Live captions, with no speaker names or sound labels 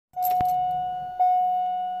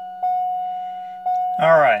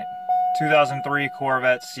Alright, 2003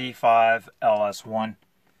 Corvette C5 LS1.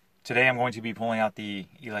 Today I'm going to be pulling out the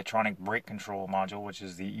electronic brake control module, which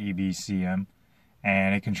is the EBCM,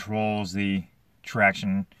 and it controls the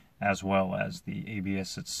traction as well as the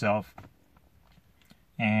ABS itself.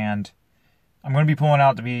 And I'm going to be pulling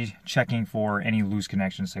out to be checking for any loose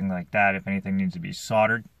connections, things like that, if anything needs to be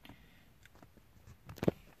soldered.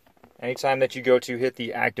 Anytime that you go to hit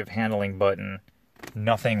the active handling button,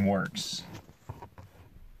 nothing works.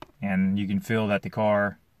 And you can feel that the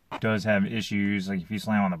car does have issues. Like if you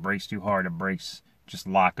slam on the brakes too hard, the brakes just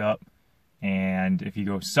lock up. And if you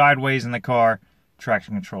go sideways in the car,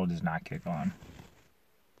 traction control does not kick on.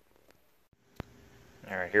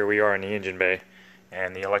 Alright, here we are in the engine bay.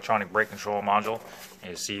 And the electronic brake control module.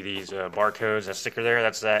 You see these barcodes, that sticker there,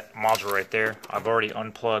 that's that module right there. I've already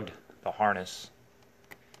unplugged the harness.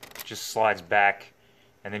 It just slides back.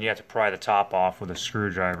 And then you have to pry the top off with a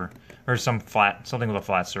screwdriver or something with a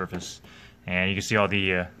flat surface. And you can see all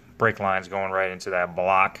the brake lines going right into that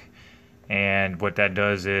block. And what that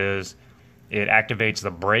does is it activates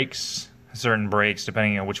the brakes, certain brakes,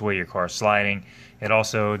 depending on which way your car is sliding. It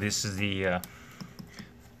also, this is the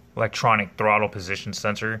electronic throttle position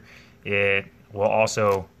sensor. It will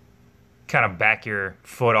also kind of back your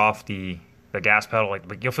foot off the gas pedal.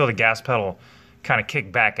 Like you'll feel the gas pedal kind of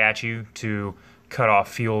kick back at you to cut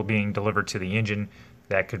off fuel being delivered to the engine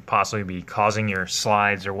that could possibly be causing your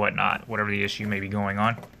slides or whatnot, whatever the issue may be going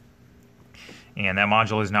on. And that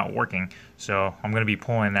module is not working, so I'm going to be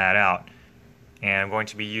pulling that out, and I'm going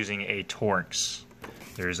to be using a Torx.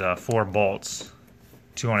 There's 4 bolts,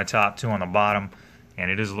 2 on the top, 2 on the bottom,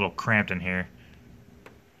 and it is a little cramped in here,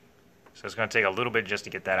 so it's going to take a little bit just to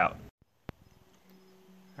get that out.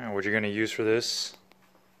 Alright, what you're going to use for this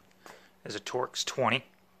is a Torx 20.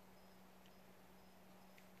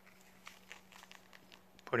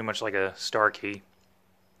 Pretty much like a star key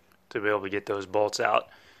to be able to get those bolts out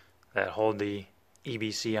that hold the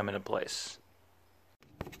EBCM into place.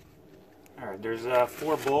 Alright, there's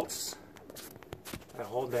 4 bolts that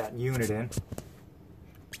hold that unit in.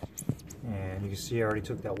 And you can see I already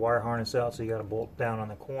took that wire harness out, so you got a bolt down on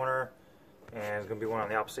the corner, and there's going to be one on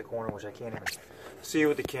the opposite corner, which I can't even see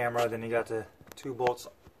with the camera. Then you got the 2 bolts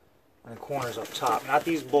on the corners up top. Not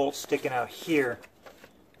these bolts sticking out here.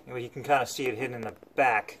 You can kind of see it hidden in the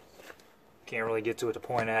back. Can't really get to it to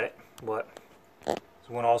point at it, but there's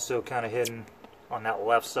one also kind of hidden on that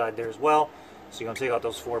left side there as well. So you're going to take out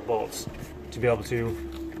those 4 bolts to be able to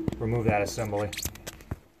remove that assembly.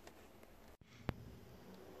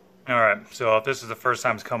 Alright, so if this is the first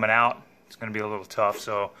time it's coming out, it's going to be a little tough,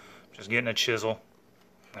 so just getting a chisel.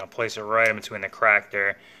 I'm going to place it right in between the crack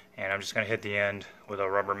there, and I'm just going to hit the end with a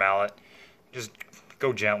rubber mallet. Just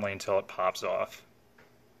go gently until it pops off.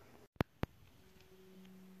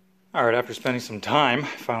 Alright, after spending some time, I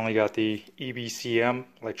finally got the EBCM,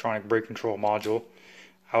 electronic brake control module,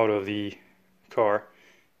 out of the car.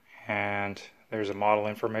 And there's a model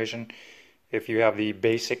information. If you have the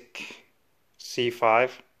basic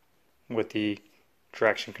C5 with the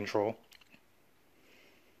traction control.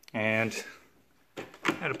 And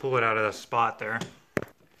I had to pull it out of the spot there.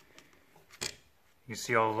 You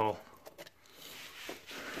see all the little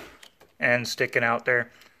ends sticking out there.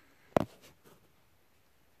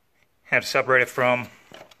 Had to separate it from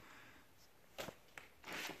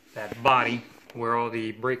that body where all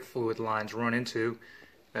the brake fluid lines run into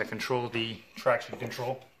that control the traction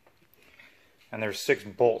control. And there's 6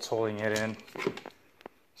 bolts holding it in.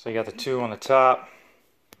 So you got the 2 on the top,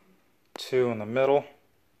 2 in the middle,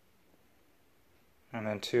 and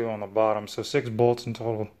then 2 on the bottom. So 6 bolts in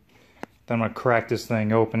total. Then I'm going to crack this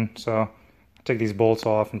thing open. So I'll take these bolts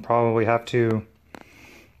off and probably have to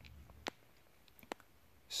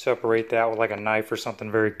separate that with like a knife or something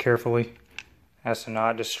very carefully as to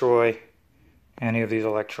not destroy any of these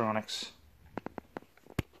electronics.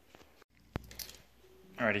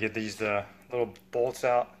 Alright, to get these little bolts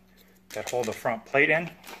out that hold the front plate in, I'm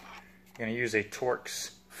going to use a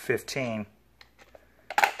Torx 15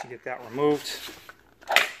 to get that removed.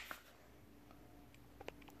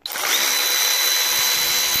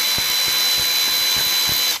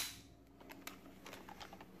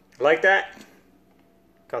 Like that?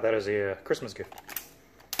 Got that as a Christmas gift.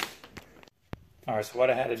 Alright, so what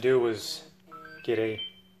I had to do was get a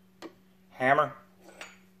hammer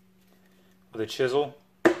with a chisel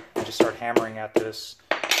and just start hammering at this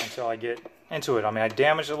until I get into it. I mean, I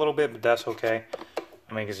damaged it a little bit, but that's okay.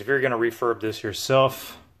 I mean, because if you're going to refurb this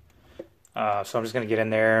yourself, so I'm just going to get in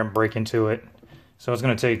there and break into it. So it's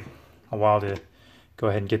going to take a while to go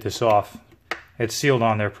ahead and get this off. It's sealed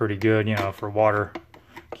on there pretty good, you know, for water.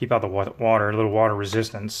 Keep out the water, a little water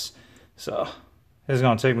resistance. So This is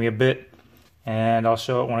going to take me a bit, and I'll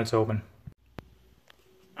show it when it's open.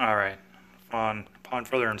 Alright, upon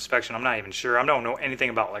further inspection, I'm not even sure. I don't know anything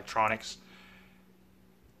about electronics.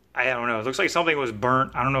 I don't know. It looks like something was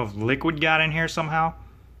burnt. I don't know if liquid got in here somehow.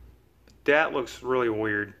 That looks really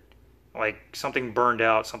weird. Like something burned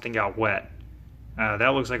out, something got wet.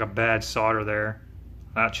 That looks like a bad solder there.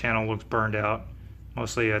 That channel looks burned out.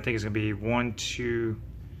 Mostly, I think it's going to be 1, 2...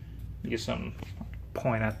 Let me get something to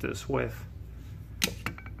point at this with.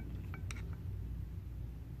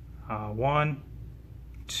 1,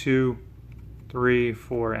 2, 3,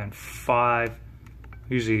 4, and 5.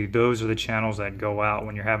 Usually those are the channels that go out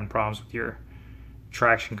when you're having problems with your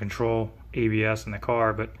traction control, ABS in the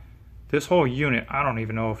car. But this whole unit, I don't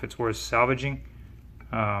even know if it's worth salvaging.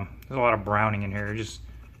 There's a lot of browning in here. It just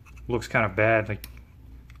looks kind of bad. Like,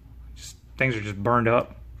 just things are just burned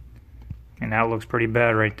up. And that looks pretty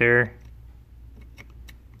bad right there.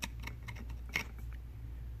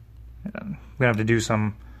 I'm gonna have to do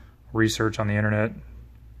some research on the internet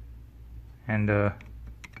and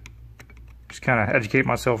just kind of educate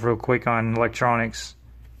myself real quick on electronics,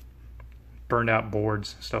 burned out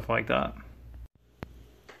boards, stuff like that.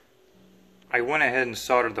 I went ahead and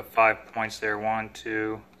soldered the 5 points there. 1,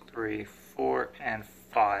 2, 3, 4, and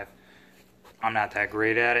 5. I'm not that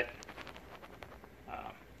great at it.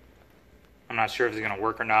 I'm not sure if it's going to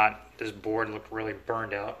work or not. This board looked really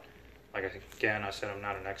burned out. Like, again, I said I'm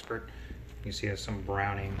not an expert. You can see there's some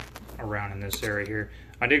browning around in this area here.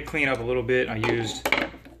 I did clean up a little bit. I used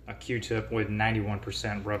a Q-tip with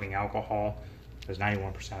 91% rubbing alcohol, because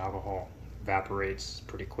 91% alcohol evaporates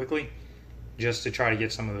pretty quickly, just to try to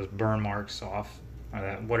get some of those burn marks off.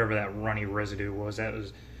 Whatever that runny residue was, that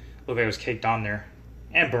was, looked like it was caked on there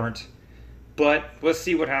and burnt. But let's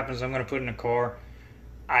see what happens. I'm going to put it in a car.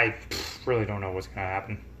 I really don't know what's going to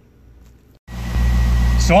happen.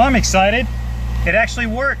 So I'm excited. It actually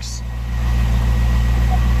works.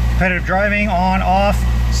 Competitive driving, on, off.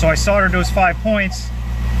 So I soldered those 5 points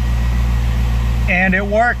and it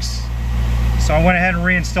works. So I went ahead and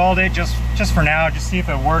reinstalled it just for now, just see if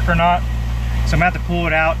it worked or not. So I'm gonna have to pull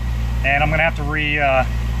it out and I'm gonna have to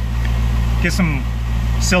get some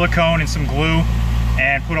silicone and some glue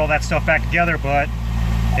and put all that stuff back together, but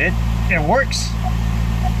it works.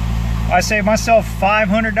 I saved myself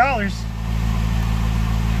 $500.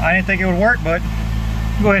 I didn't think it would work, but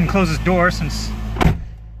I'll go ahead and close this door since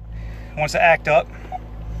it wants to act up.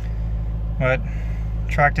 But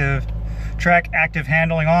track active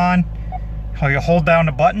handling on. You hold down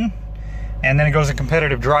the button and then it goes in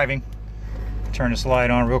competitive driving. Turn this light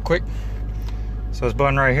on real quick. So this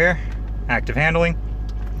button right here, active handling,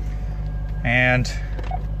 and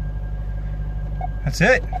that's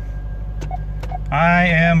it. I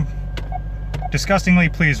am disgustingly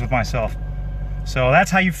pleased with myself. So that's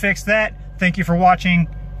how you fix that. Thank you for watching,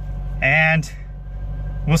 and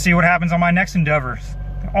we'll see what happens on my next endeavor.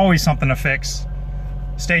 Always something to fix.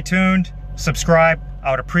 Stay tuned, subscribe,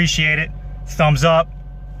 I would appreciate it. Thumbs up,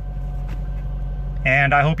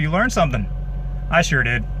 and I hope you learned something. I sure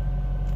did.